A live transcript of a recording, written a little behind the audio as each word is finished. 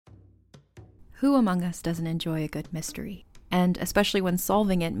Who among us doesn't enjoy a good mystery? And especially when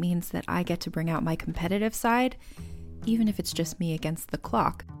solving it means that I get to bring out my competitive side, even if it's just me against the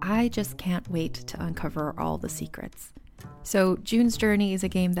clock. I just can't wait to uncover all the secrets. So June's Journey is a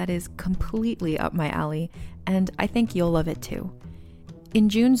game that is completely up my alley, and I think you'll love it too. In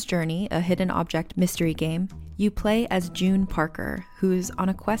June's Journey, a hidden object mystery game, you play as June Parker, who's on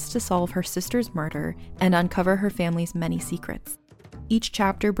a quest to solve her sister's murder and uncover her family's many secrets. Each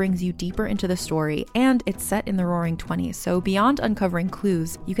chapter brings you deeper into the story, and it's set in the Roaring '20s, so beyond uncovering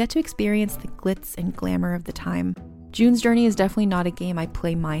clues, you get to experience the glitz and glamour of the time. June's Journey is definitely not a game I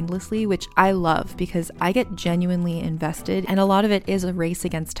play mindlessly, which I love because I get genuinely invested, and a lot of it is a race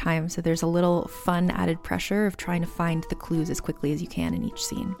against time, so there's a little fun added pressure of trying to find the clues as quickly as you can in each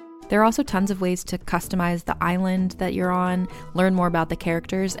scene. There are also tons of ways to customize the island that you're on, learn more about the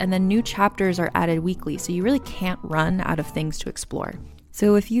characters, and then new chapters are added weekly, so you really can't run out of things to explore.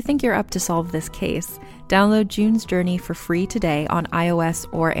 So if you think you're up to solve this case, download June's Journey for free today on iOS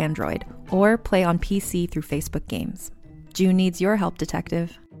or Android, or play on PC through Facebook Games. June needs your help,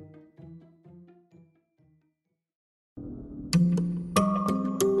 detective.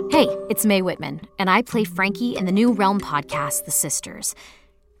 Hey, it's Mae Whitman, and I play Frankie in the new Realm podcast, The Sisters.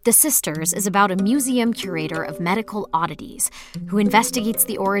 The Sisters is about a museum curator of medical oddities who investigates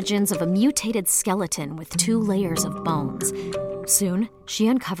the origins of a mutated skeleton with 2 layers of bones. Soon, she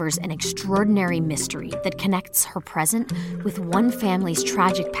uncovers an extraordinary mystery that connects her present with one family's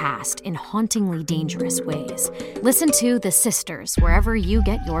tragic past in hauntingly dangerous ways. Listen to The Sisters wherever you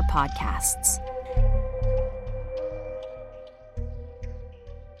get your podcasts.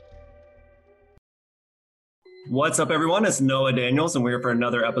 What's up, everyone? It's Noah Daniels, and we're here for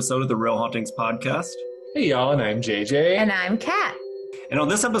another episode of the Real Hauntings Podcast. Hey, y'all, and I'm JJ. And I'm Kat. And on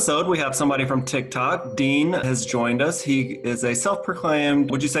this episode, we have somebody from TikTok. Dean has joined us. He is a self-proclaimed,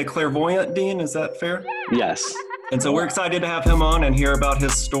 would you say clairvoyant, Dean? Is that fair? Yes. And so we're excited to have him on and hear about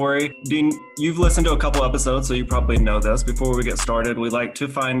his story. Dean, you've listened to a couple episodes, so you probably know this. Before we get started, we like to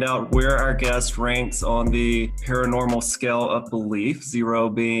find out where our guest ranks on the paranormal scale of belief, 0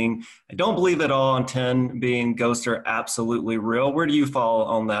 being, I don't believe at all, and 10 being ghosts are absolutely real. Where do you fall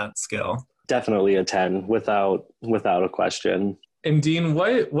on that scale? Definitely a 10, without a question. And Dean,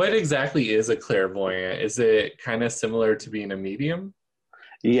 what exactly is a clairvoyant? Is it kind of similar to being a medium?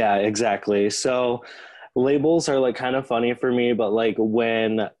 Yeah, exactly. So labels are like kind of funny for me, but like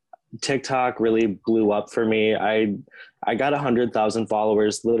when TikTok really blew up for me, I got 100,000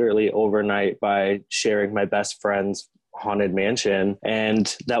 followers literally overnight by sharing my best friend's haunted mansion,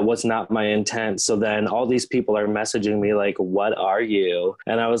 and that was not my intent. So then all these people are messaging me like, what are you?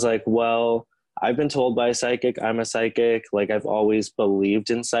 And I was like, well, I've been told by a psychic I'm a psychic. Like, I've always believed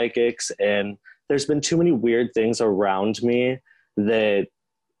in psychics, and there's been too many weird things around me that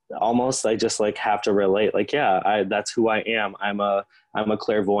almost I just like have to relate. Like, yeah, that's who I am. I'm a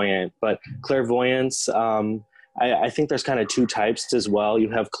clairvoyant. But clairvoyance, I think there's kind of 2 types as well. You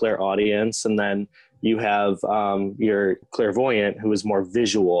have clairaudience, and then you have your clairvoyant, who is more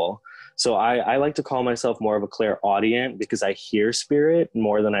visual. So I like to call myself more of a clairaudient because I hear spirit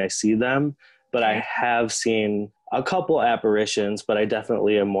more than I see them. But I have seen a couple apparitions, but I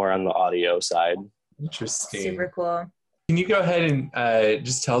definitely am more on the audio side. Interesting. Super cool. Can you go ahead and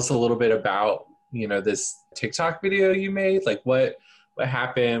just tell us a little bit about, this TikTok video you made? Like what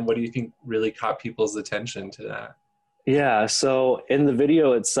happened? What do you think really caught people's attention to that? Yeah, so in the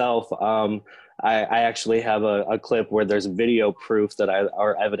video itself, I actually have a clip where there's video proof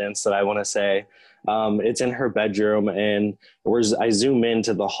or evidence that I want to say. It's in her bedroom, and I zoom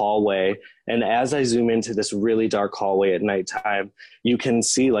into the hallway. And as I zoom into this really dark hallway at nighttime, you can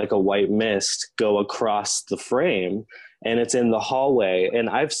see like a white mist go across the frame, and it's in the hallway. And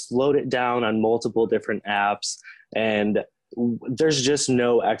I've slowed it down on multiple different apps, and there's just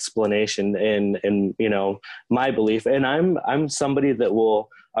no explanation in my belief. And I'm somebody that will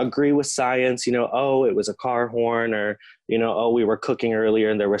agree with science, oh, it was a car horn, or oh, we were cooking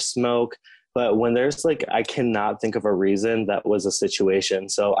earlier and there was smoke. But when there's I cannot think of a reason that was a situation.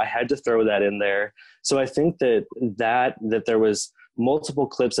 So I had to throw that in there. So I think that there was multiple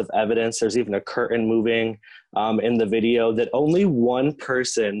clips of evidence. There's even a curtain moving in the video that only one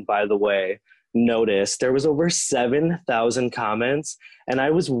person, by the way, noticed. There was over 7,000 comments, and I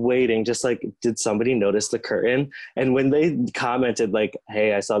was waiting just did somebody notice the curtain? And when they commented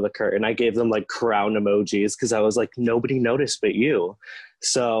hey, I saw the curtain, I gave them crown emojis, because I was like, nobody noticed but you.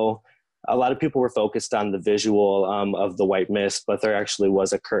 So a lot of people were focused on the visual of the white mist, but there actually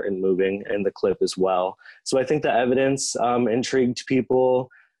was a curtain moving in the clip as well. So I think the evidence intrigued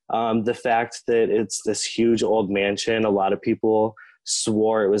people. The fact that it's this huge old mansion, a lot of people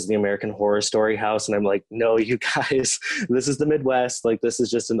swore it was the American Horror Story house. And I'm like, no, you guys, this is the Midwest. Like, this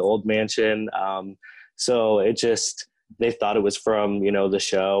is just an old mansion. So it just, they thought it was from, you know, the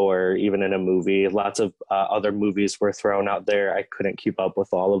show or even in a movie. Lots of other movies were thrown out there. I couldn't keep up with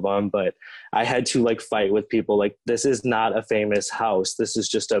all of them, but I had to like fight with people like, this is not a famous house. This is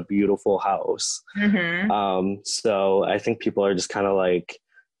just a beautiful house. So I think people are just kind of like,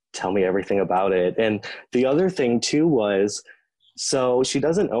 tell me everything about it. And the other thing too was, so she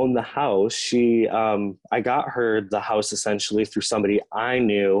doesn't own the house. I got her the house essentially through somebody I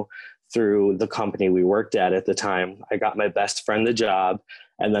knew through the company we worked at the time. I got my best friend the job.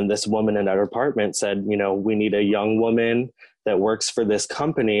 And then this woman in our apartment said, you know, we need a young woman that works for this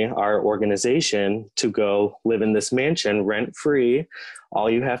company, our organization, to go live in this mansion rent free. All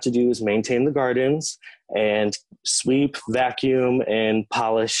you have to do is maintain the gardens and sweep, vacuum, and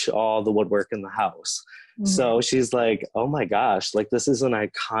polish all the woodwork in the house. So she's like, oh my gosh, like this is an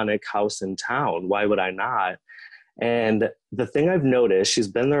iconic house in town. Why would I not? And the thing I've noticed, she's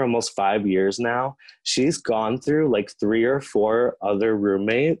been there almost 5 years now. She's gone through like 3 or 4 other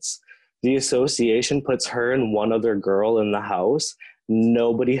roommates. The association puts her and one other girl in the house.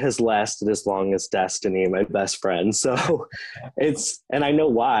 Nobody has lasted as long as Destiny, my best friend. So and I know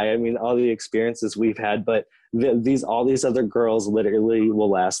why. I mean, all the experiences we've had, but all these other girls literally will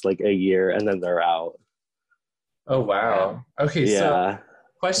last like a year and then they're out. Oh, wow. Okay. Yeah. So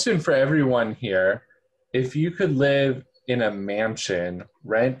question for everyone here. If you could live in a mansion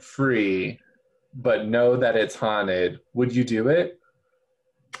rent free, but know that it's haunted, would you do it?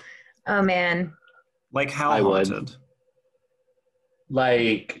 Oh man. Like how I would. haunted?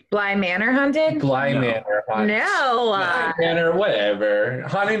 Like Bly Manor haunted? Bly No. Manor haunted. No. Bly Manor, whatever.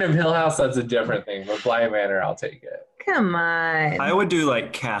 Haunting of Hill House, that's a different thing, but Bly Manor, I'll take it. Come on. I would do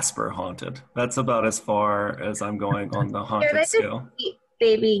like Casper haunted. That's about as far as I'm going on the haunted that's scale. a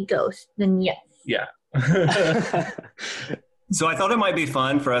baby ghost, then yes. Yeah. So I thought it might be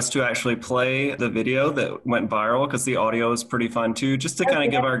fun for us to actually play the video that went viral because the audio is pretty fun too, just to kind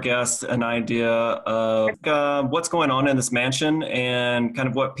of give our guests an idea of what's going on in this mansion and kind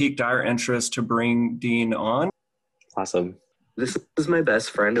of what piqued our interest to bring Dean on. Awesome. This is my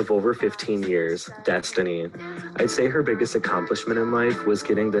best friend of over 15 years, Destiny. I'd say her biggest accomplishment in life was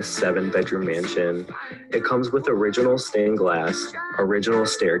getting this 7-bedroom mansion. It comes with original stained glass, original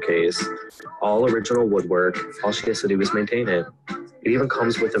staircase, all original woodwork. All she has to do is maintain it. It even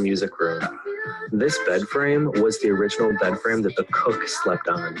comes with a music room. This bed frame was the original bed frame that the cook slept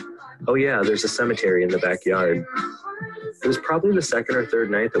on. Oh yeah, there's a cemetery in the backyard. It was probably the second or third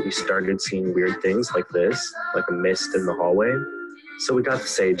night that we started seeing weird things like this, like a mist in the hallway. So we got the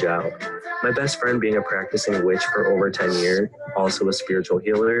sage out. My best friend being a practicing witch for over 10 years, also a spiritual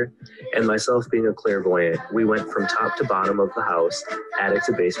healer, and myself being a clairvoyant, we went from top to bottom of the house, attic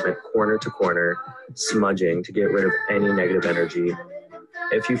to basement, corner to corner, smudging to get rid of any negative energy.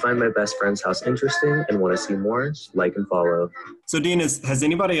 If you find my best friend's house interesting and want to see more, like and follow. So Dean, has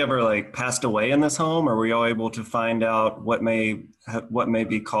anybody ever like passed away in this home, or were y'all able to find out what may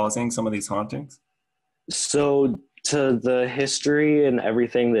be causing some of these hauntings? So to the history and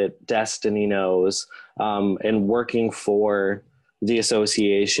everything that Destiny knows, and working for the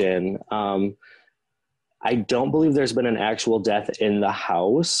association, I don't believe there's been an actual death in the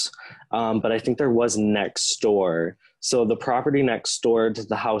house, but I think there was next door. So the property next door to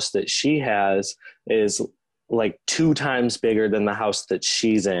the house that she has is like 2 times bigger than the house that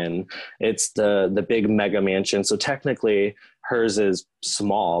she's in. It's the big mega mansion. So technically hers is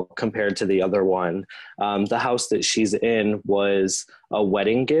small compared to the other one. The house that she's in was a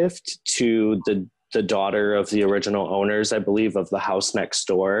wedding gift to the daughter of the original owners, I believe, of the house next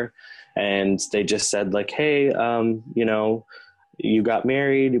door. And they just said like, hey, you know, you got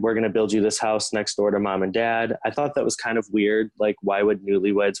married, we're going to build you this house next door to mom and dad. I thought that was kind of weird. Like, why would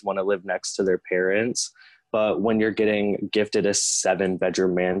newlyweds want to live next to their parents? But when you're getting gifted a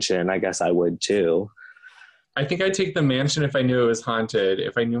 7-bedroom mansion, I guess I would too. I think I'd take the mansion if I knew it was haunted.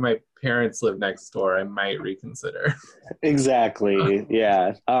 If I knew my parents lived next door, I might reconsider. Exactly.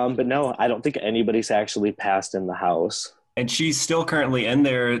 Yeah. But no, I don't think anybody's actually passed in the house. And she's still currently in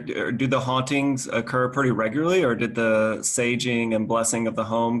there. Do the hauntings occur pretty regularly, or did the saging and blessing of the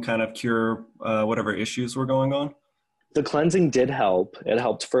home kind of cure whatever issues were going on? The cleansing did help. It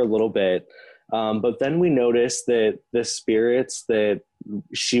helped for a little bit. But then we noticed that the spirits that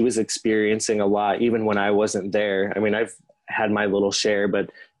she was experiencing a lot, even when I wasn't there. I mean, I've had my little share, but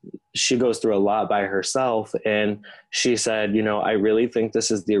she goes through a lot by herself. And she said, you know, I really think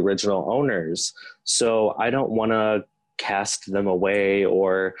this is the original owners. So I don't want to cast them away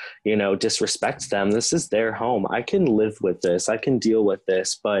or, disrespect them. This is their home. I can live with this. I can deal with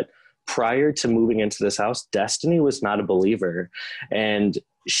this. But prior to moving into this house, Destiny was not a believer. And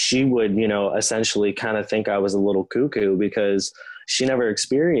she would, essentially kind of think I was a little cuckoo because she never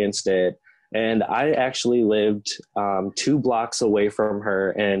experienced it. And I actually lived 2 blocks away from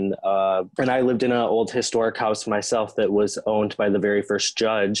her, and I lived in an old historic house myself that was owned by the very first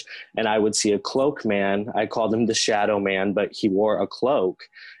judge. And I would see a cloak man. I called him the Shadow Man, but he wore a cloak.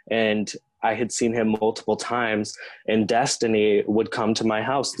 And I had seen him multiple times, and Destiny would come to my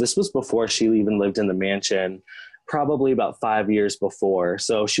house. This was before she even lived in the mansion, probably about 5 years before.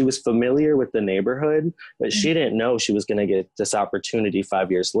 So she was familiar with the neighborhood, but she didn't know she was going to get this opportunity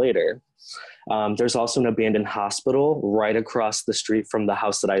 5 years later. There's also an abandoned hospital right across the street from the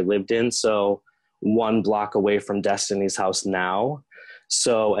house that I lived in. So 1 block away from Destiny's house now.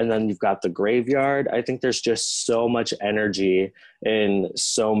 So, and then you've got the graveyard. I think there's just so much energy and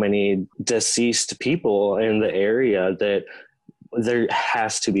so many deceased people in the area that there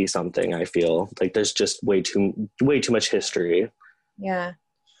has to be something. I feel like there's just way too much history. Yeah.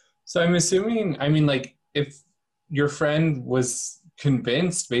 So I'm assuming, like, if your friend was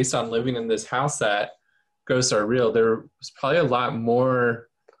convinced based on living in this house that ghosts are real, there was probably a lot more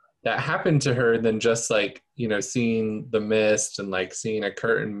that happened to her than just like, seeing the mist and like seeing a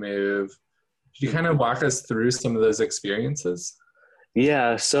curtain move. Could you kind of walk us through some of those experiences?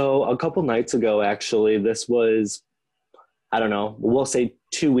 Yeah. So a couple nights ago, actually, this was, I don't know, we'll say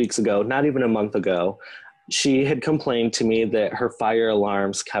 2 weeks ago, not even a month ago, she had complained to me that her fire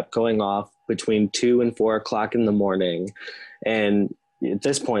alarms kept going off between 2 and 4 o'clock in the morning. And at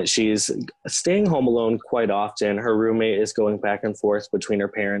this point, she's staying home alone quite often. Her roommate is going back and forth between her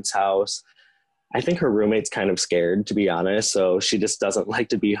parents' house. I think her roommate's kind of scared, to be honest. So she just doesn't like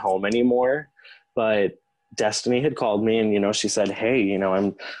to be home anymore. But Destiny had called me and, she said, hey,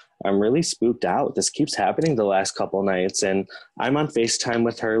 I'm really spooked out. This keeps happening the last couple nights. And I'm on FaceTime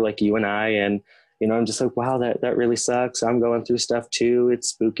with her like you and I. And, I'm just like, wow, that really sucks. I'm going through stuff too. It's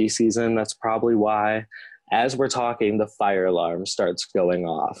spooky season. That's probably why. As we're talking, the fire alarm starts going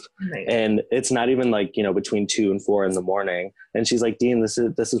off. Right. And it's not even like, between 2 and 4 in the morning. And she's like, Dean, this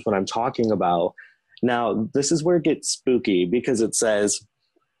is what I'm talking about. Now, this is where it gets spooky because it says,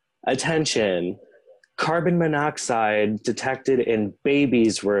 attention, carbon monoxide detected in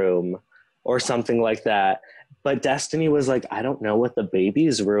baby's room or something like that. But Destiny was like, I don't know what the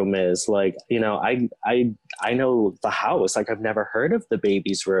baby's room is. Like, I know the house. Like, I've never heard of the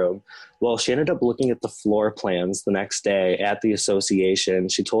baby's room. Well, she ended up looking at the floor plans the next day at the association.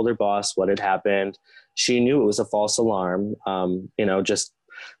 She told her boss what had happened. She knew it was a false alarm. Just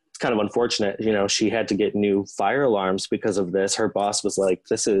it's kind of unfortunate. She had to get new fire alarms because of this. Her boss was like,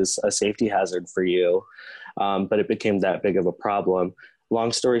 this is a safety hazard for you. But it became that big of a problem.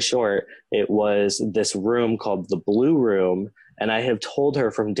 Long story short, it was this room called the Blue Room. And I have told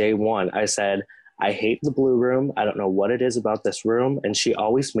her from day one, I said, I hate the Blue Room. I don't know what it is about this room. And she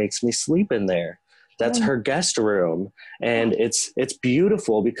always makes me sleep in there. That's her guest room. And it's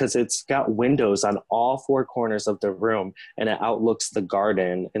beautiful because it's got windows on all 4 corners of the room and it outlooks the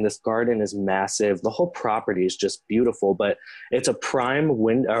garden. And this garden is massive. The whole property is just beautiful, but it's a prime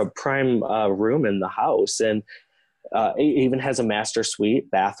room in the house. And it even has a master suite,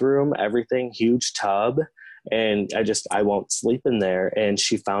 bathroom, everything, huge tub. And I won't sleep in there. And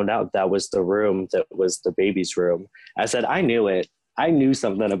she found out that was the room that was the baby's room. I said, I knew it. I knew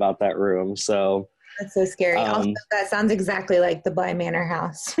something about that room. So that's so scary. Also, that sounds exactly like the Bly Manor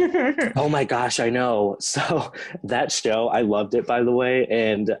house. Oh my gosh, I know. So that show, I loved it, by the way.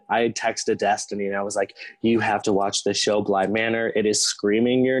 And I texted Destiny and I was like, you have to watch this show, Bly Manor. It is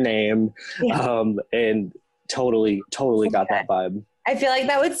screaming your name. Yeah. And totally got that vibe. I feel like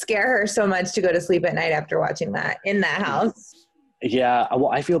that would scare her so much to go to sleep at night after watching that in that house. Yeah,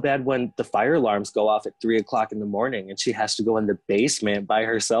 well, I feel bad when the fire alarms go off at 3 o'clock in the morning and she has to go in the basement by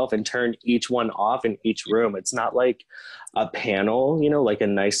herself and turn each one off in each room. It's not like a panel, like a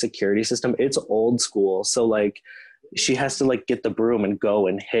nice security system. It's old school. So like she has to like get the broom and go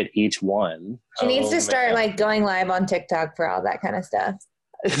and hit each one. She needs to start like going live on TikTok for all that kind of stuff.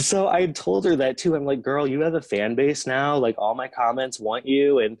 So I told her that too. I'm like, girl, you have a fan base now. Like all my comments want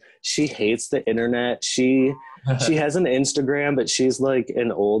you. And she hates the internet. She has an Instagram, but she's like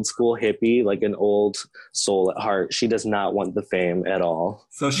an old school hippie, like an old soul at heart. She does not want the fame at all.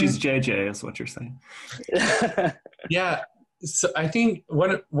 So she's JJ is what you're saying. Yeah. So I think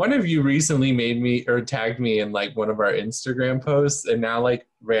one of you recently made me or tagged me in like one of our Instagram posts, and now like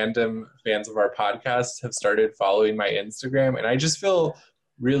random fans of our podcast have started following my Instagram. And I just feel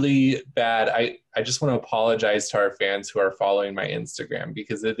really bad. I just want to apologize to our fans who are following my Instagram,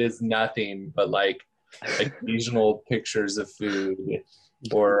 because it is nothing but like occasional pictures of food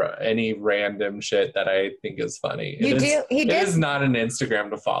or any random shit that I think is funny. It is not an Instagram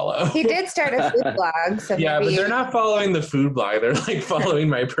to follow. He did start a food blog. So yeah, but they're not following the food blog. They're like following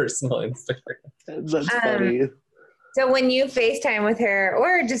my personal Instagram. That's funny. So when you FaceTime with her,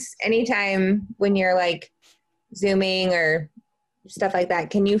 or just anytime when you're like Zooming or stuff like that,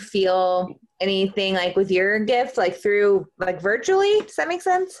 can you feel anything like with your gift, like through like virtually? Does that make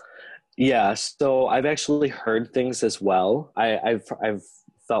sense? Yeah, so I've actually heard things as well. I've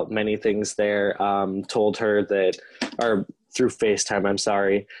felt many things there. Told her that, or through FaceTime, I'm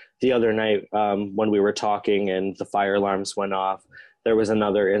sorry. The other night when we were talking and the fire alarms went off, there was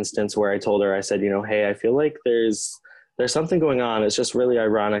another instance where I told her, I said, hey, I feel like there's something going on. It's just really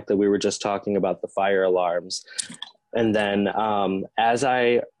ironic that we were just talking about the fire alarms. And then as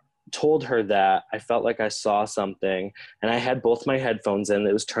I told her that, I felt like I saw something, and I had both my headphones in.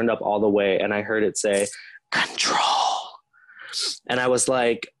 It was turned up all the way, and I heard it say, "Control." And I was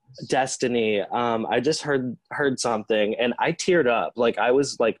like, Destiny, I just heard something, and I teared up. Like, I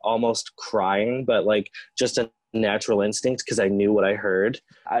was like almost crying, but like just a natural instinct, because I knew what I heard.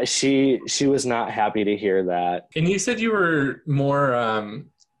 She was not happy to hear that. And you said you were more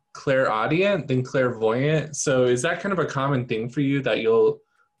clairaudient than clairvoyant. So is that kind of a common thing for you, that you'll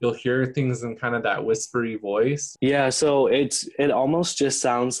hear things in kind of that whispery voice? Yeah, so it almost just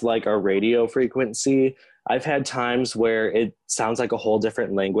sounds like a radio frequency. I've had times where it sounds like a whole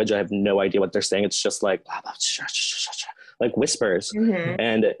different language. I have no idea what they're saying. It's just like whispers. Mm-hmm.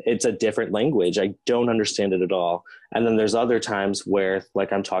 And it's a different language. I don't understand it at all. And then there's other times where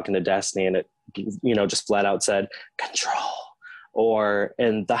like I'm talking to Destiny and it, just flat out said, "Control." Or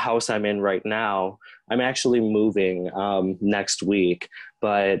in the house I'm in right now, I'm actually moving next week,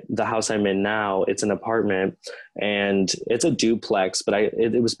 but the house I'm in now, it's an apartment and it's a duplex, but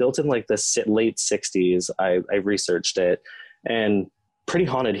it was built in like the late 60s. I researched it, and pretty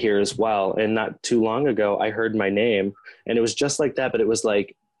haunted here as well. And not too long ago, I heard my name, and it was just like that, but it was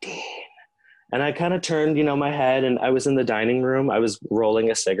like, Dean. And I kind of turned, my head, and I was in the dining room. I was rolling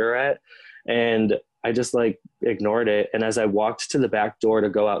a cigarette, and I just like ignored it. And as I walked to the back door to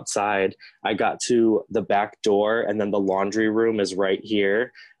go outside, I got to the back door, and then the laundry room is right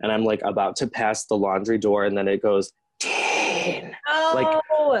here. And I'm like about to pass the laundry door, and then it goes, Dean.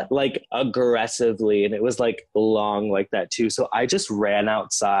 Oh. Like aggressively. And it was like long like that too. So I just ran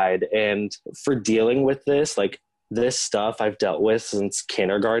outside, and for dealing with this, like this stuff I've dealt with since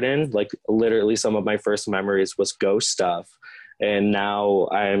kindergarten. Like literally some of my first memories was ghost stuff. And now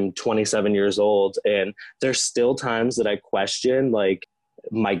I'm 27 years old, and there's still times that I question like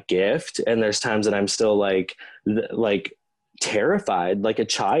my gift. And there's times that I'm still like terrified, like a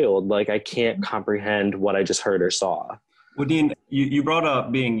child. Like I can't comprehend what I just heard or saw. Well, Dean, you brought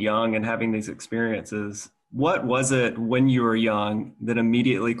up being young and having these experiences. What was it when you were young that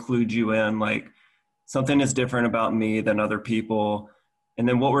immediately clued you in, like something is different about me than other people? And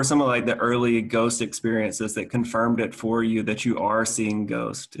then what were some of like the early ghost experiences that confirmed it for you that you are seeing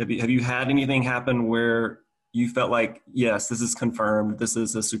ghosts? Have you had anything happen where you felt like, yes, this is confirmed, this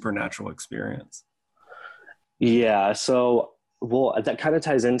is a supernatural experience? Yeah. So, well, that kind of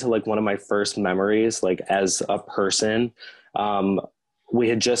ties into like one of my first memories, like as a person. We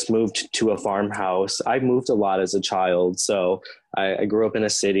had just moved to a farmhouse. I moved a lot as a child. So I grew up in a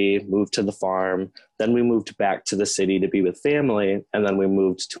city, moved to the farm. Then we moved back to the city to be with family. And then we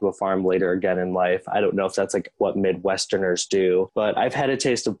moved to a farm later again in life. I don't know if that's like what Midwesterners do, but I've had a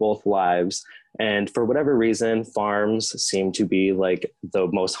taste of both lives. And for whatever reason, farms seem to be like the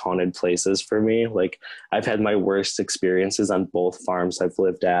most haunted places for me. Like I've had my worst experiences on both farms I've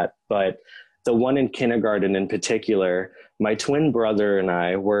lived at, but the one in kindergarten in particular, my twin brother and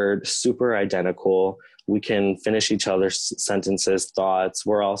I were super identical. We can finish each other's sentences, thoughts.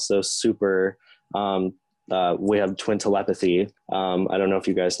 We're also super, we have twin telepathy. I don't know if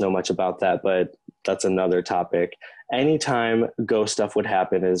you guys know much about that, but that's another topic. Anytime ghost stuff would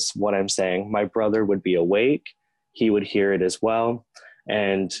happen is what I'm saying. My brother would be awake. He would hear it as well.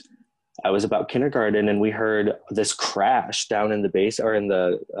 And I was about kindergarten, and we heard this crash down in the base or in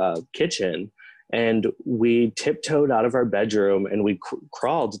the kitchen. And we tiptoed out of our bedroom, and we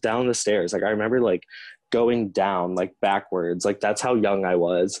crawled down the stairs. Like I remember like going down like backwards, like that's how young I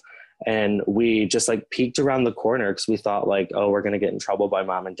was. And we just like peeked around the corner because we thought like, oh, we're going to get in trouble by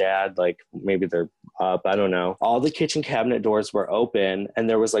mom and dad. Like maybe they're up. I don't know. All the kitchen cabinet doors were open, and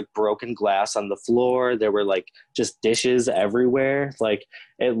there was like broken glass on the floor. There were like just dishes everywhere. Like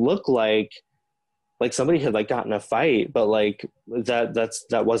it looked like like somebody had like gotten a fight, but like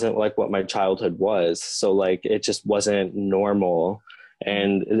that wasn't like what my childhood was. So like it just wasn't normal.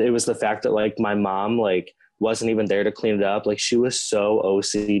 And it was the fact that like my mom like wasn't even there to clean it up. Like she was so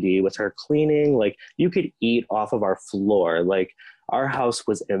OCD with her cleaning. Like you could eat off of our floor. Like our house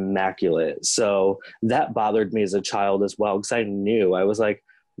was immaculate. So that bothered me as a child as well, because I knew, I was like,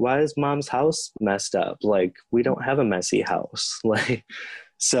 why is mom's house messed up? Like we don't have a messy house. Like,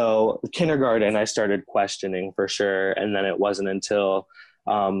 so kindergarten, I started questioning for sure. And then it wasn't until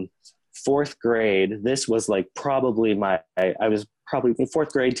fourth grade, this was like probably I was probably in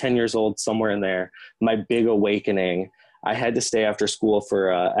fourth grade, 10 years old, somewhere in there, my big awakening. I had to stay after school for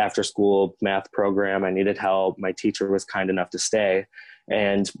a after school math program. I needed help. My teacher was kind enough to stay.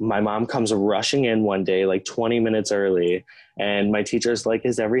 And my mom comes rushing in one day, like 20 minutes early. And my teacher's like,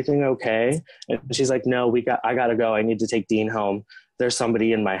 is everything okay? And she's like, no, I gotta go. I need to take Dean home. There's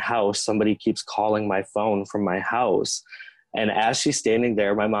somebody in my house. Somebody keeps calling my phone from my house. And as she's standing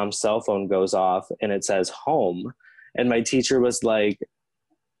there, my mom's cell phone goes off and it says home. And my teacher was like,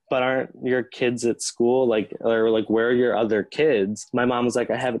 but aren't your kids at school? Like, or like, where are your other kids? My mom was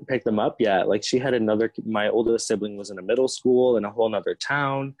like, I haven't picked them up yet. Like she had my oldest sibling was in a middle school in a whole nother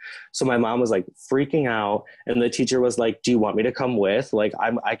town. So my mom was like freaking out. And the teacher was like, do you want me to come with? Like,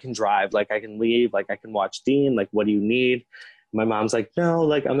 I can drive, like I can leave, like I can watch Dean. Like, what do you need? My mom's like, no,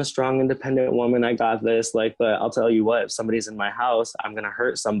 like I'm a strong, independent woman. I got this. Like, but I'll tell you what, if somebody's in my house, I'm going to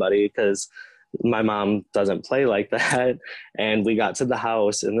hurt somebody, because my mom doesn't play like that. And we got to the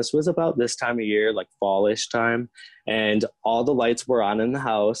house, and this was about this time of year, like fallish time. And all the lights were on in the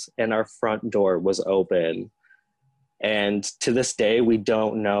house and our front door was open. And to this day, we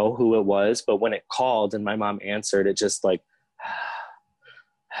don't know who it was, but when it called and my mom answered, it just like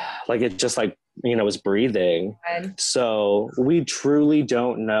it just like, was breathing. So we truly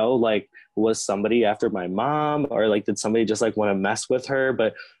don't know, like, was somebody after my mom, or like, did somebody just like want to mess with her?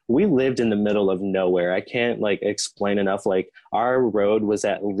 But we lived in the middle of nowhere. I can't like explain enough. Like our road was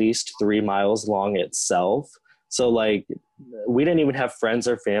at least 3 miles long itself. So like, we didn't even have friends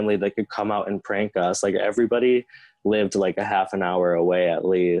or family that could come out and prank us. Like everybody lived like a half an hour away at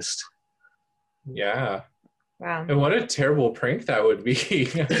least. Yeah. Wow. And what a terrible prank that would be.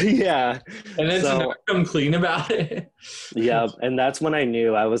 Yeah. And then to not come clean about it. Yeah. And that's when I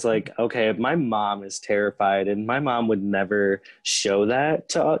knew. I was like, okay, my mom is terrified, and my mom would never show that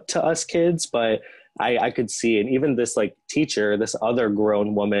to us kids, but I could see it. Even this like teacher, this other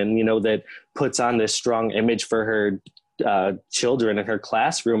grown woman, that puts on this strong image for her children in her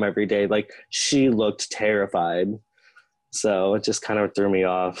classroom every day. Like she looked terrified. So it just kind of threw me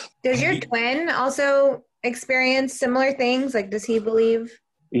off. Does your twin also experience similar things? Like, does he believe?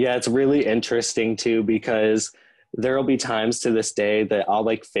 Yeah, it's really interesting too, because there will be times to this day that I'll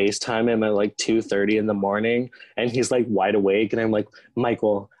like FaceTime him at like 2:30 in the morning, and he's like wide awake, and I'm like,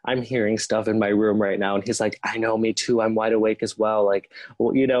 Michael, I'm hearing stuff in my room right now. And he's like, I know, me too, I'm wide awake as well. Like, well,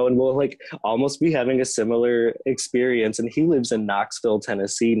 and we'll like almost be having a similar experience. And he lives in Knoxville,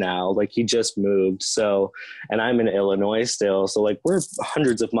 Tennessee now. Like he just moved. So, and I'm in Illinois still. So like we're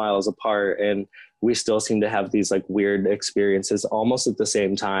hundreds of miles apart, and we still seem to have these like weird experiences almost at the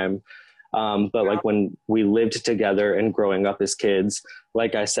same time. But like when we lived together and growing up as kids,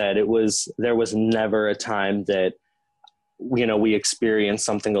 like I said, there was never a time that, we experienced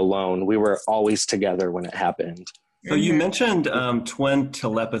something alone. We were always together when it happened. So you mentioned twin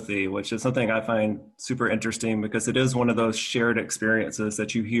telepathy, which is something I find super interesting, because it is one of those shared experiences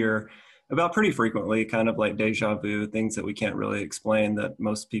that you hear about pretty frequently, kind of like deja vu, things that we can't really explain that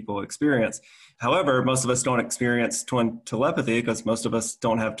most people experience. However, most of us don't experience twin telepathy because most of us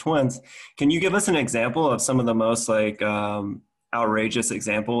don't have twins. Can you give us an example of some of the most like outrageous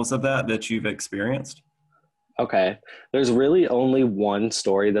examples of that you've experienced? Okay. There's really only one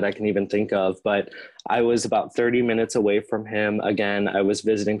story that I can even think of, but I was about 30 minutes away from him. Again, I was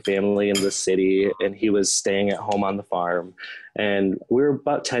visiting family in the city, and he was staying at home on the farm. And we were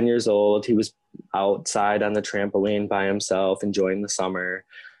about 10 years old. He was outside on the trampoline by himself, enjoying the summer.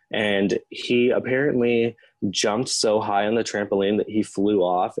 And he apparently jumped so high on the trampoline that he flew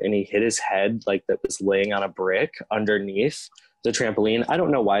off, and he hit his head like that was laying on a brick underneath the trampoline. I don't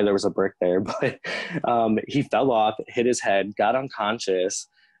know why there was a brick there, but he fell off, hit his head, got unconscious.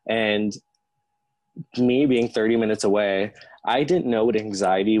 And me being 30 minutes away, I didn't know what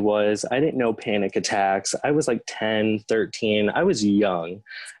anxiety was. I didn't know panic attacks. I was like 10, 13. I was young.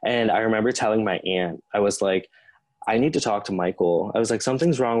 And I remember telling my aunt, I was like, I need to talk to Michael. I was like,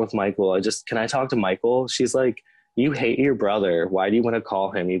 something's wrong with Michael. Can I talk to Michael? She's like, you hate your brother. Why do you want to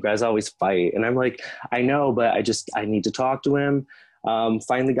call him? You guys always fight. And I'm like, I know, but I need to talk to him.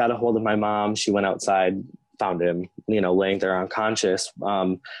 Finally got a hold of my mom. She went outside, found him, laying there unconscious.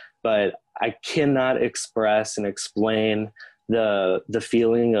 But I cannot express and explain the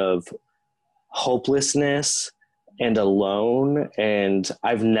feeling of hopelessness and alone. And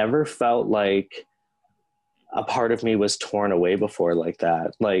I've never felt like a part of me was torn away before like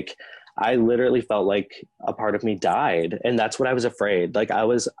that. Like, I literally felt like a part of me died. And that's what I was afraid. Like, I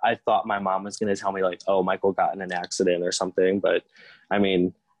thought my mom was going to tell me like, oh, Michael got in an accident or something. But I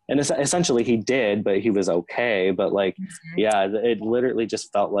mean, and essentially he did, but he was okay. But like, yeah, it literally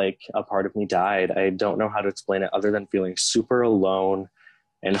just felt like a part of me died. I don't know how to explain it other than feeling super alone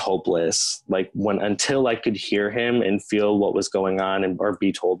and hopeless. Like, until I could hear him and feel what was going on or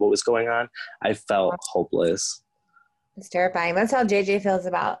be told what was going on, I felt hopeless. It's terrifying. That's how JJ feels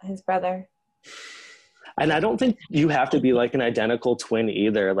about his brother. And I don't think you have to be like an identical twin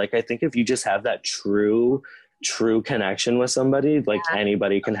either. Like, I think if you just have that true connection with somebody, like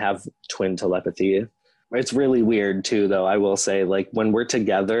anybody can have twin telepathy. It's really weird too, though. I will say, like, when we're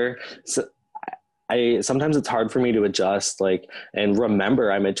together, sometimes it's hard for me to adjust, like, and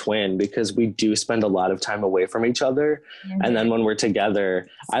remember I'm a twin, because we do spend a lot of time away from each other. Mm-hmm. And then when we're together,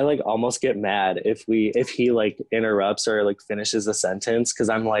 I like almost get mad if he like interrupts or like finishes a sentence. Cause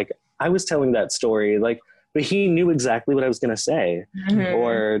I'm like, I was telling that story, like, but he knew exactly what I was going to say. Mm-hmm.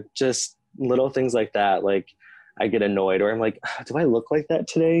 Or just little things like that. Like, I get annoyed, or I'm like, do I look like that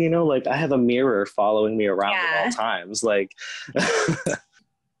today? Like, I have a mirror following me around at all times. Like,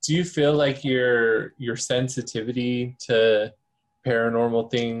 do you feel like your sensitivity to paranormal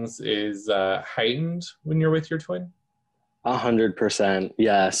things is heightened when you're with your twin? 100%.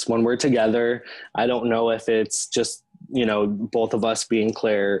 Yes. When we're together, I don't know if it's just, both of us being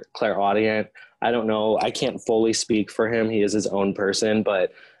clairaudient. I don't know. I can't fully speak for him. He is his own person,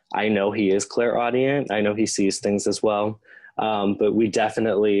 but I know he is clairaudient. I know he sees things as well. But we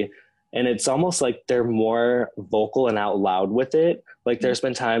definitely, and it's almost like they're more vocal and out loud with it. Like, there's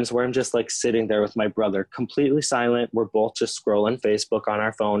been times where I'm just like sitting there with my brother, completely silent. We're both just scrolling Facebook on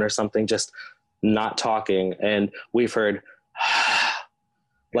our phone or something, just not talking. And we've heard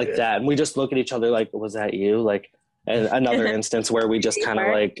like that. And we just look at each other like, was that you? Like, and another instance where we just kind of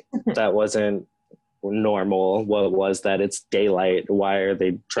like, that wasn't normal. What was that? It's daylight. Why are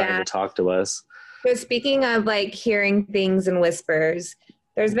they trying to talk to us? So speaking of like hearing things in whispers,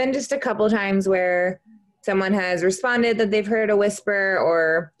 there's been just a couple times where someone has responded that they've heard a whisper,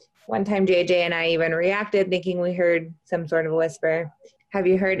 or one time JJ and I even reacted thinking we heard some sort of whisper. Have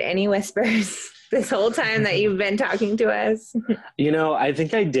you heard any whispers this whole time that you've been talking to us? I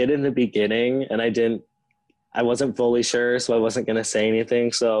think I did in the beginning, and I wasn't fully sure, so I wasn't going to say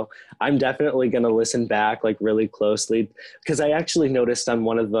anything. So I'm definitely going to listen back like really closely, because I actually noticed on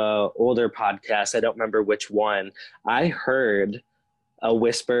one of the older podcasts, I don't remember which one, I heard a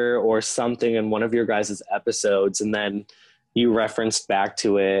whisper or something in one of your guys' episodes, and then you referenced back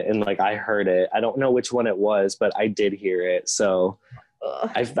to it, and like I heard it. I don't know which one it was, but I did hear it. So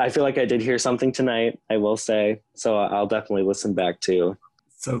I feel like I did hear something tonight, I will say. So I'll definitely listen back too.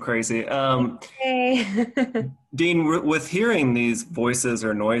 So crazy. Dean, with hearing these voices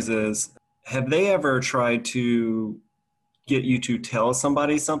or noises, have they ever tried to get you to tell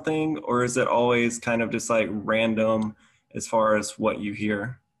somebody something, or is it always kind of just like random as far as what you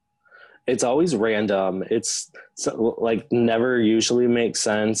hear? It's always random. It's like never usually makes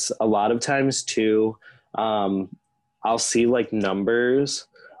sense. A lot of times too, I'll see like numbers.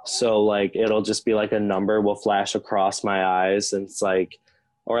 So like, it'll just be like a number will flash across my eyes, and it's like,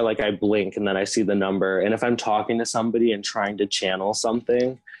 or like I blink and then I see the number. And if I'm talking to somebody and trying to channel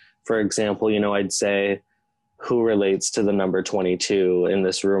something, for example, I'd say, who relates to the number 22 in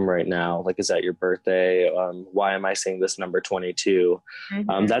this room right now? Like, is that your birthday? Why am I saying this number 22?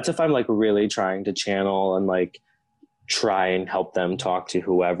 Mm-hmm. That's if I'm like really trying to channel and like try and help them talk to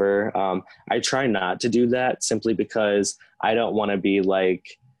whoever. I try not to do that simply because I don't want to be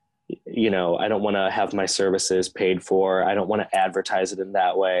like, I don't want to have my services paid for. I don't want to advertise it in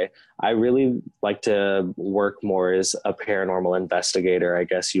that way. I really like to work more as a paranormal investigator, I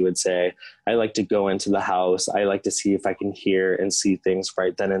guess you would say. I like to go into the house. I like to see if I can hear and see things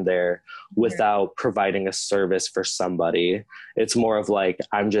right then and there without providing a service for somebody. It's more of like,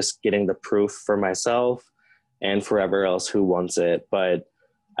 I'm just getting the proof for myself and for whoever else who wants it. But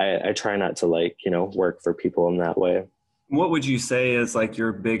I try not to work for people in that way. What would you say is like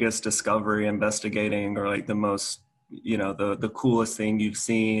your biggest discovery investigating, or like the most, the coolest thing you've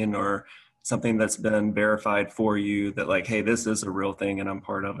seen, or something that's been verified for you that like, hey, this is a real thing and I'm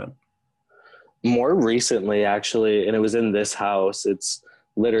part of it? More recently, actually, and it was in this house. It's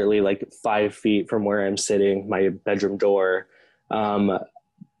literally like 5 feet from where I'm sitting, my bedroom door. I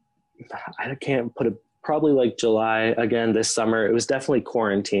can't put it, probably like July again this summer. It was definitely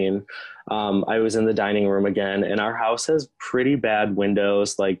quarantine. I was in the dining room again, and our house has pretty bad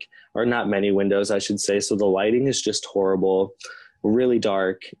windows, like, or not many windows, I should say. So the lighting is just horrible, really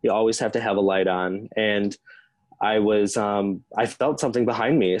dark. You always have to have a light on. And I felt something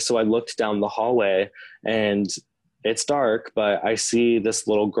behind me. So I looked down the hallway, and it's dark, but I see this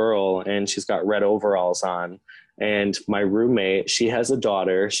little girl, and she's got red overalls on. And my roommate, she has a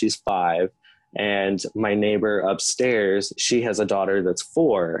daughter, she's 5. And my neighbor upstairs, she has a daughter that's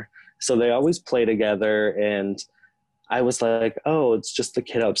 4. So they always play together. And I was like, oh, it's just the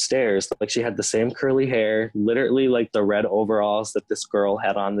kid upstairs. Like, she had the same curly hair, literally like the red overalls that this girl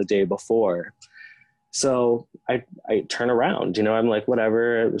had on the day before. So I turn around, I'm like,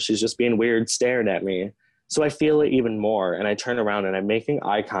 whatever, she's just being weird, staring at me. So I feel it even more. And I turn around and I'm making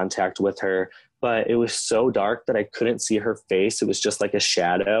eye contact with her, but it was so dark that I couldn't see her face. It was just like a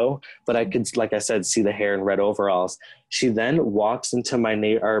shadow, but I could, like I said, see the hair and red overalls. She then walks into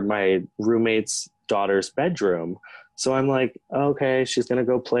my roommate's daughter's bedroom. So I'm like, okay, she's going to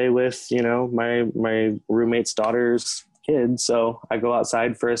go play with, my roommate's daughter's kid. So I go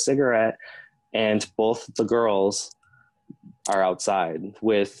outside for a cigarette, and both the girls are outside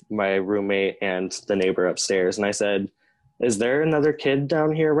with my roommate and the neighbor upstairs. And I said, is there another kid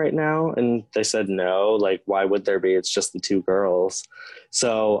down here right now? And they said, no, like, why would there be? It's just the 2 girls.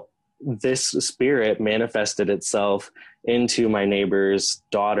 So this spirit manifested itself into my neighbor's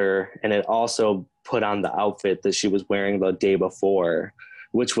daughter, and it also put on the outfit that she was wearing the day before,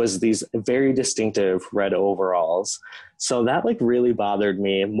 which was these very distinctive red overalls. So that like really bothered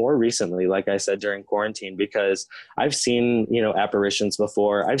me more recently, like I said, during quarantine, because I've seen, apparitions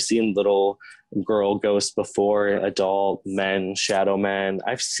before. I've seen little girl ghosts before, adult men, shadow men.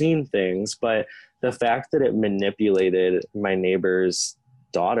 I've seen things, but the fact that it manipulated my neighbor's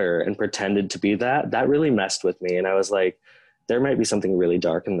daughter and pretended to be that really messed with me. And I was like, there might be something really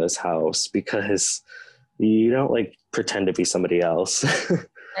dark in this house, because you don't like pretend to be somebody else.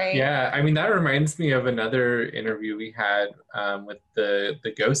 Right. Yeah, I mean, that reminds me of another interview we had with the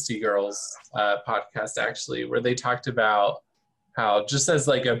Ghosty Girls podcast, actually, where they talked about how, just as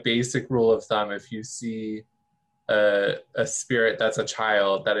like a basic rule of thumb, if you see a spirit that's a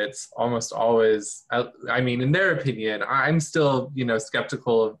child, that it's almost always, I mean, in their opinion, I'm still,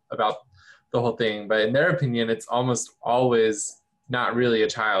 skeptical about the whole thing, but in their opinion, it's almost always not really a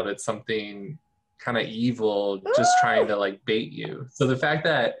child. It's something kind of evil, just trying to like bait you. So the fact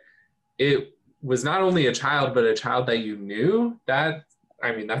that it was not only a child, but a child that you knew,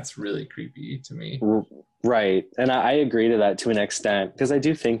 that's really creepy to me. Right. And I agree to that to an extent, because I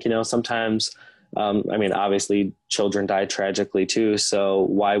do think, sometimes, obviously children die tragically too. So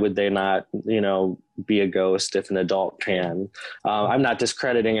why would they not, be a ghost if an adult can? I'm not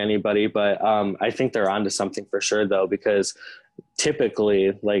discrediting anybody, but I think they're onto something for sure, though, because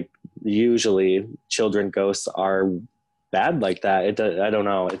typically, like, usually children ghosts are bad like that. I don't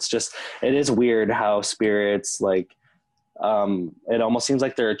know. It is weird how spirits, like, it almost seems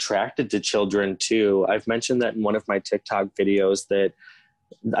like they're attracted to children too. I've mentioned that in one of my TikTok videos, that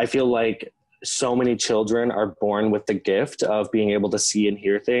I feel like so many children are born with the gift of being able to see and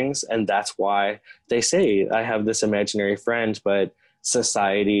hear things. And that's why they say, I have this imaginary friend, but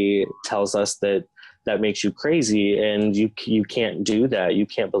society tells us that makes you crazy, and you can't do that. You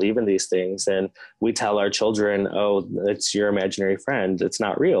can't believe in these things. And we tell our children, oh, it's your imaginary friend. It's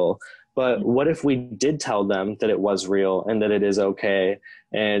not real. But what if we did tell them that it was real and that it is okay?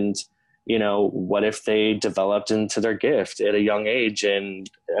 And, what if they developed into their gift at a young age? And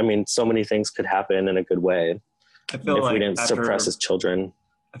so many things could happen in a good way if we didn't suppress as children.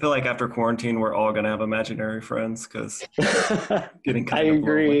 I feel like after quarantine, we're all going to have imaginary friends, because getting kind I of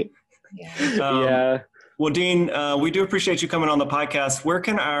agree. lonely. Yeah. Well, Dean, we do appreciate you coming on the podcast. Where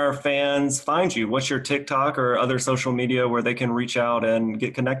can our fans find you? What's your TikTok or other social media where they can reach out and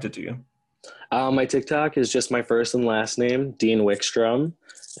get connected to you? My TikTok is just my first and last name, Dean Wickstrom.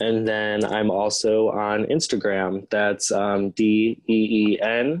 And then I'm also on Instagram. That's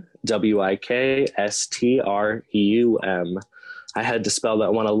DEENWIKSTREUM. I had to spell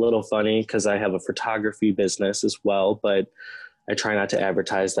that one a little funny because I have a photography business as well, but I try not to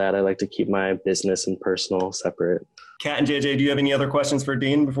advertise that. I like to keep my business and personal separate. Kat and JJ, do you have any other questions for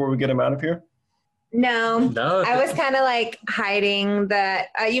Dean before we get him out of here? No. I was kind of like hiding that.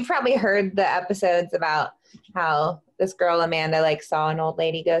 You've probably heard the episodes about how this girl, Amanda, like saw an old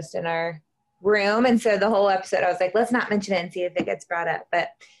lady ghost in our room. And so the whole episode, I was like, let's not mention it and see if it gets brought up. But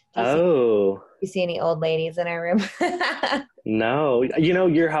Oh. You see any old ladies in our room? No, you know,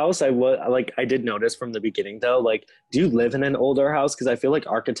 your house, I did notice from the beginning though, like, do you live in an older house? Because I feel like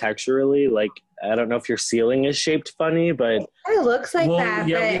architecturally, like, I don't know if your ceiling is shaped funny, but It looks like Well, that.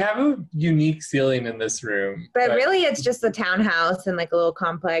 yeah, but, we have a unique ceiling in this room. but really, it's just a townhouse and like a little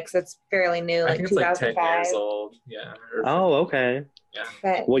complex that's fairly new, I like think it's like 10 2005. years old. Yeah. oh, okay. Yeah.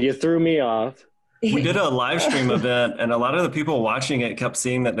 But Well, you threw me off. We did a live stream event, and a lot of the people watching it kept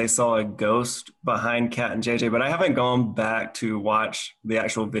seeing that they saw a ghost behind Kat and JJ, but I haven't gone back to watch the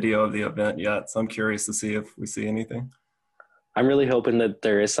actual video of the event yet, so I'm curious to see if we see anything. I'm really hoping that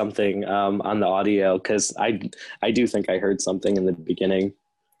there is something on the audio, because I do think I heard something in the beginning.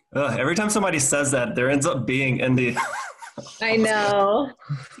 Every time somebody says that, there ends up being in the... I know.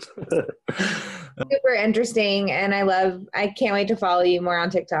 Super interesting, and I can't wait to follow you more on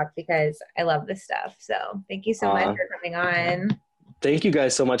TikTok because I love this stuff. So thank you so much for coming on. Thank you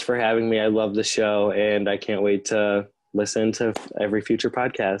guys so much for having me. I love the show, and I can't wait to listen to every future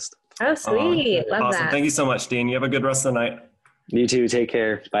podcast. Oh, sweet. Love awesome. that. Thank you so much, Dean. You have a good rest of the night. You too. Take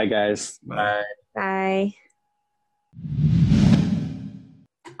care. Bye, guys. Bye. Bye.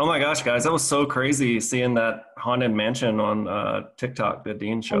 Oh my gosh, guys, that was so crazy seeing that haunted mansion on TikTok that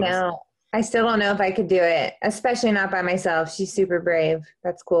Dean I showed us. know. I still don't know if I could do it, especially not by myself. She's super brave.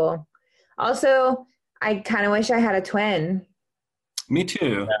 That's cool. Also, I kind of wish I had a twin. Me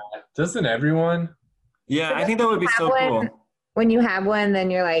too. Yeah. Doesn't everyone? Yeah, I think that would be so cool. When you have one,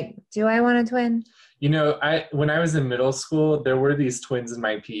 then you're like, do I want a twin? You know, when I was in middle school, there were these twins in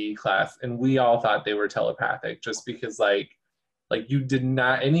my PE class, and we all thought they were telepathic just because, like you did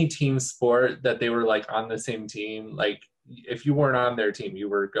not, any team sport that they were, like, on the same team, like, if you weren't on their team, you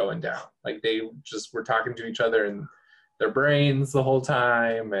were going down. Like, they just were talking to each other in their brains the whole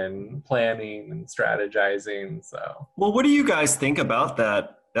time and planning and strategizing, so. Well, what do you guys think about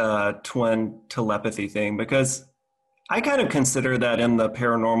that twin telepathy thing? Because I kind of consider that in the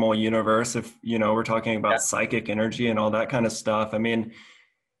paranormal universe, if, you know, we're talking about psychic energy and all that kind of stuff. I mean,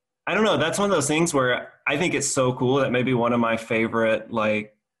 I don't know. That's one of those things where I think it's so cool that maybe one of my favorite,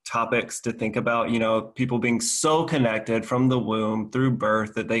 like, topics to think about, you know, people being so connected from the womb through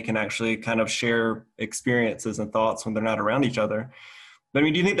birth that they can actually kind of share experiences and thoughts when they're not around each other. But I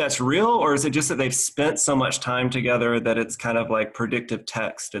mean, do you think that's real, or is it just that they've spent so much time together that it's kind of like predictive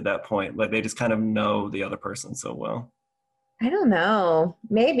text at that point? Like they just kind of know the other person so well. I don't know.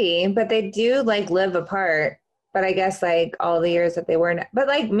 Maybe, but they do, like, live apart. But I guess, like, all the years that they weren't. But,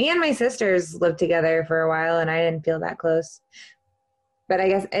 like, me and my sisters lived together for a while, and I didn't feel that close. But I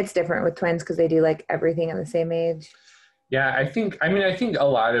guess it's different with twins because they do, like, everything at the same age. Yeah, I think a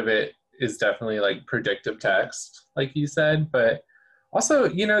lot of it is definitely, like, predictive text, like you said. But also,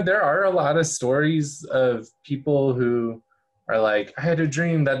 you know, there are a lot of stories of people who are like, I had a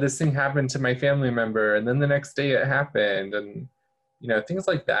dream that this thing happened to my family member, and then the next day it happened. And, you know, things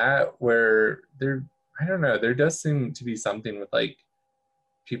like that where I don't know, there does seem to be something with, like,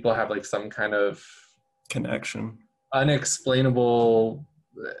 people have, like, some kind of Connection. Unexplainable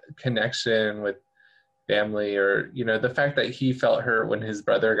connection with family, or, you know, the fact that he felt hurt when his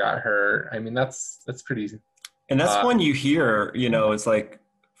brother got hurt. I mean, that's pretty. And that's when you hear, you know, it's like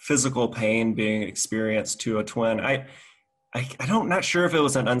physical pain being experienced to a twin. I'm not sure if it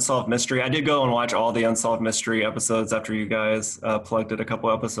was an unsolved mystery. I did go and watch all the unsolved mystery episodes after you guys plugged it a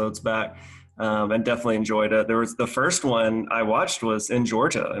couple episodes back. And definitely enjoyed it. There was the first one I watched was in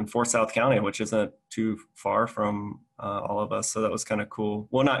Georgia, in Forsyth County, which isn't too far from all of us. So that was kind of cool.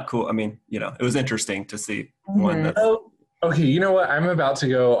 Well, not cool. I mean, you know, it was interesting to see one that's... Oh, okay. You know what? I'm about to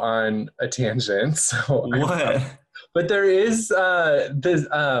go on a tangent. So what? But there is this.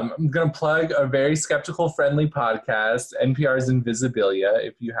 I'm going to plug a very skeptical friendly podcast, NPR's Invisibilia,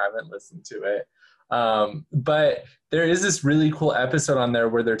 if you haven't listened to it. But there is this really cool episode on there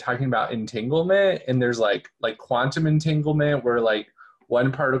where they're talking about entanglement, and there's like quantum entanglement where, like,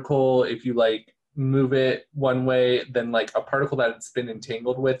 one particle, if you, like, move it one way, then, like, a particle that it's been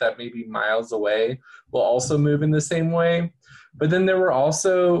entangled with that may be miles away will also move in the same way. But then there were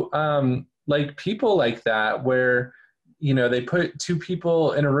also like people like that where, you know, they put two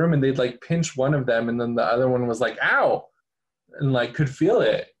people in a room and they'd, like, pinch one of them and then the other one was like, ow, and, like, could feel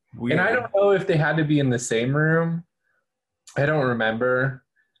it. Weird. And I don't know if they had to be in the same room. I don't remember.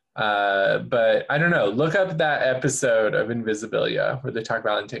 But I don't know. Look up that episode of Invisibilia where they talk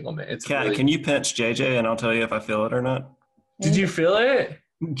about entanglement. It's Kat, really... Can you pinch JJ and I'll tell you if I feel it or not? Did you feel it?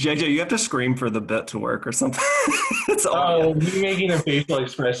 JJ, you have to scream for the bit to work or something. Me making a facial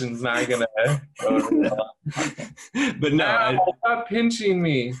expression is not going to... But no. Stop pinching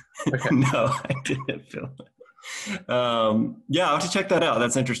me. Okay. No, I didn't feel it. Yeah, I'll have to check that out.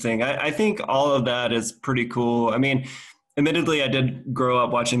 That's interesting. I think all of that is pretty cool. I mean, admittedly, I did grow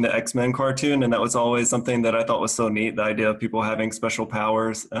up watching the X-Men cartoon, and that was always something that I thought was so neat, the idea of people having special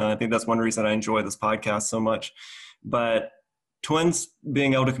powers. I think that's one reason I enjoy this podcast so much. But twins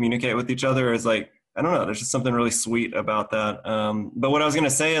being able to communicate with each other is like, I don't know, there's just something really sweet about that. But what I was going to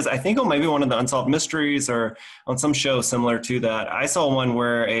say is I think on maybe one of the Unsolved Mysteries or on some show similar to that, I saw one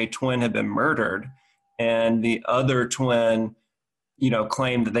where a twin had been murdered and the other twin,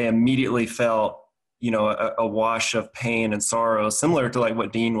 claimed that they immediately felt, a wash of pain and sorrow, similar to like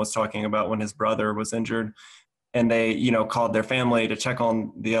what Dean was talking about when his brother was injured. And they, called their family to check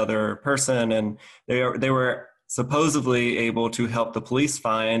on the other person. And they were supposedly able to help the police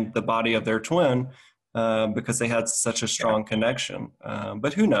find the body of their twin because they had such a strong connection.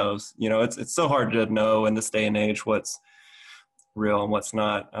 But who knows? It's so hard to know in this day and age what's real and what's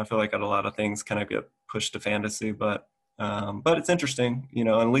not. I feel like a lot of things kind of get pushed to fantasy, but it's interesting, and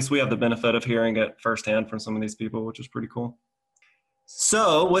at least we have the benefit of hearing it firsthand from some of these people, which is pretty cool.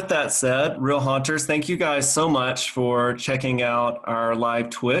 So with that said, Real Haunters, thank you guys so much for checking out our live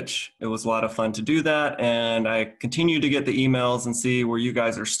Twitch. It was a lot of fun to do that. And I continue to get the emails and see where you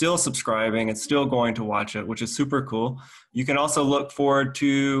guys are still subscribing and still going to watch it, which is super cool. You can also look forward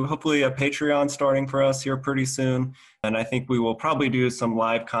to hopefully a Patreon starting for us here pretty soon. And I think we will probably do some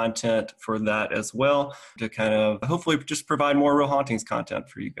live content for that as well to kind of hopefully just provide more Real Hauntings content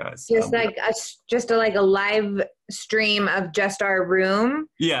for you guys. Just a live stream of just our room.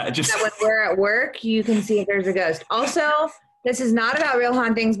 Yeah, just that when we're at work, you can see if there's a ghost. Also, this is not about Real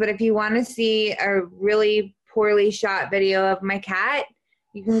Hauntings, but if you want to see a really poorly shot video of my cat,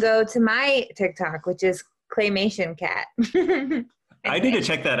 you can go to my TikTok, which is Claymation Cat. I need to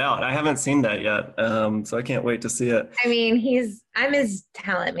check that out. I haven't seen that yet, so I can't wait to see it. I mean, I'm his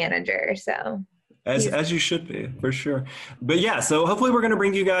talent manager, so. As you should be, for sure. But yeah, so hopefully we're going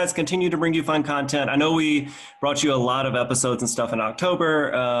to continue to bring you fun content. I know we brought you a lot of episodes and stuff in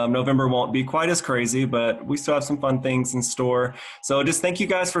October. November won't be quite as crazy, but we still have some fun things in store. So just thank you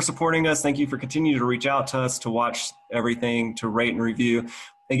guys for supporting us. Thank you for continuing to reach out to us, to watch everything, to rate and review.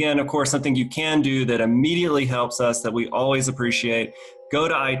 Again, of course, something you can do that immediately helps us that we always appreciate. Go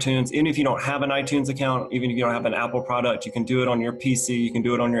to iTunes. Even if you don't have an iTunes account, even if you don't have an Apple product, you can do it on your PC. You can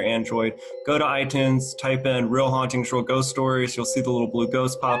do it on your Android. Go to iTunes, type in Real Hauntings, Real Ghost Stories. You'll see the little blue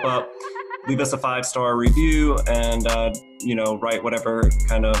ghost pop up. Leave us a 5-star review and, write whatever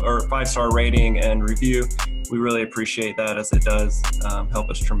kind of, or 5-star rating and review. We really appreciate that as it does help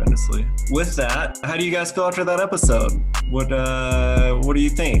us tremendously. With that, how do you guys feel after that episode? What do you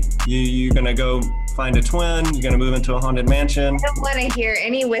think? You gonna go find a twin? You gonna move into a haunted mansion? I don't want to hear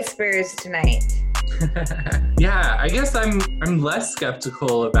any whispers tonight. Yeah, I guess I'm less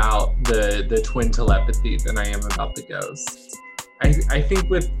skeptical about the twin telepathy than I am about the ghosts. I think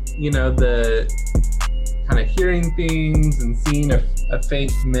with the kind of hearing things and seeing a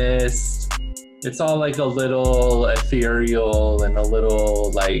fake mist, it's all like a little ethereal and a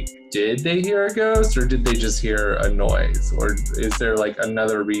little like, did they hear a ghost or did they just hear a noise? Or is there like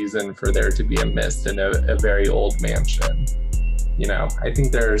another reason for there to be a mist in a very old mansion? I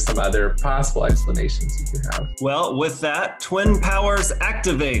think there are some other possible explanations you could have. Well, with that, twin powers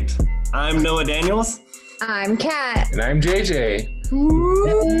activate. I'm Noah Daniels. I'm Kat. And I'm JJ.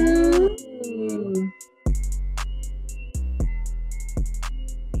 Ooh.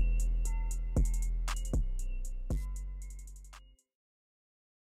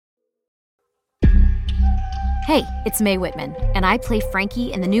 Hey, it's Mae Whitman, and I play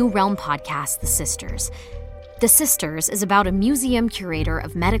Frankie in the new Realm podcast, The Sisters. The Sisters is about a museum curator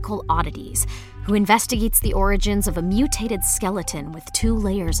of medical oddities who investigates the origins of a mutated skeleton with 2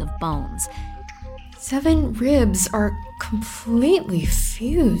 layers of bones. 7 ribs are completely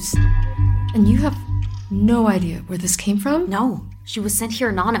fused. And you have no idea where this came from? No, she was sent here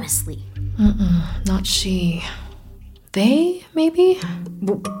anonymously. Not she. They, maybe?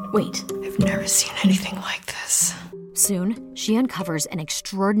 Wait. I've never seen anything like this. Soon, she uncovers an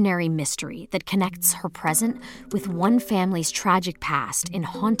extraordinary mystery that connects her present with one family's tragic past in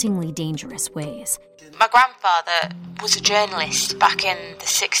hauntingly dangerous ways. My grandfather was a journalist back in the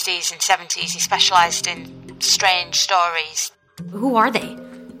 60s and 70s. He specialised in strange stories. Who are they?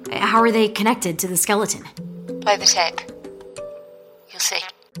 How are they connected to the skeleton? Play the tape. You'll see.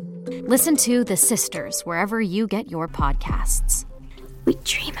 Listen to The Sisters wherever you get your podcasts. We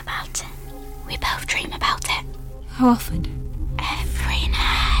dream about it. We both dream about it. How often?